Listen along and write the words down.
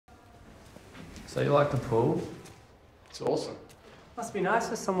So you like the pool? It's awesome. Must be nice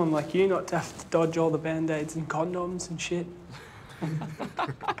for someone like you not to have to dodge all the band-aids and condoms and shit.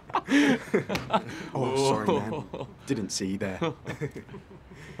 Oh, sorry, man. Didn't see you there.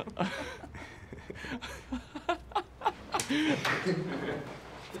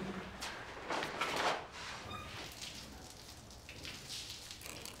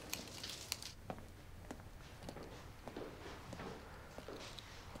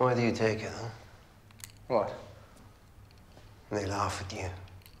 Why do you take it, huh? What? They laugh at you.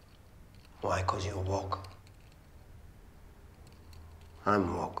 Why? 'Cause you're woke.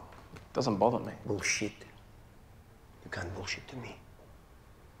 I'm woke. Doesn't bother me. Bullshit. You can't bullshit to me.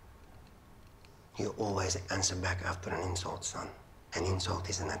 You always answer back after an insult, son. An insult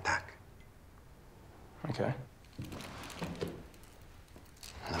is an attack. Okay.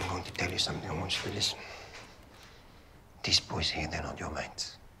 And I'm going to tell you something. I want you to listen. These boys here, they're not your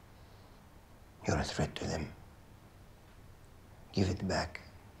mates. You're a threat to them. Give it back.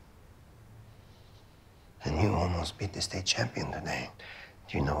 And you almost beat the state champion today.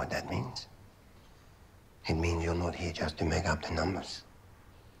 Do you know what that means? It means you're not here just to make up the numbers.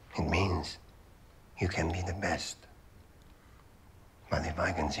 It means you can be the best. But if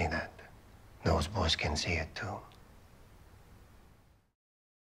I can see that, those boys can see it too.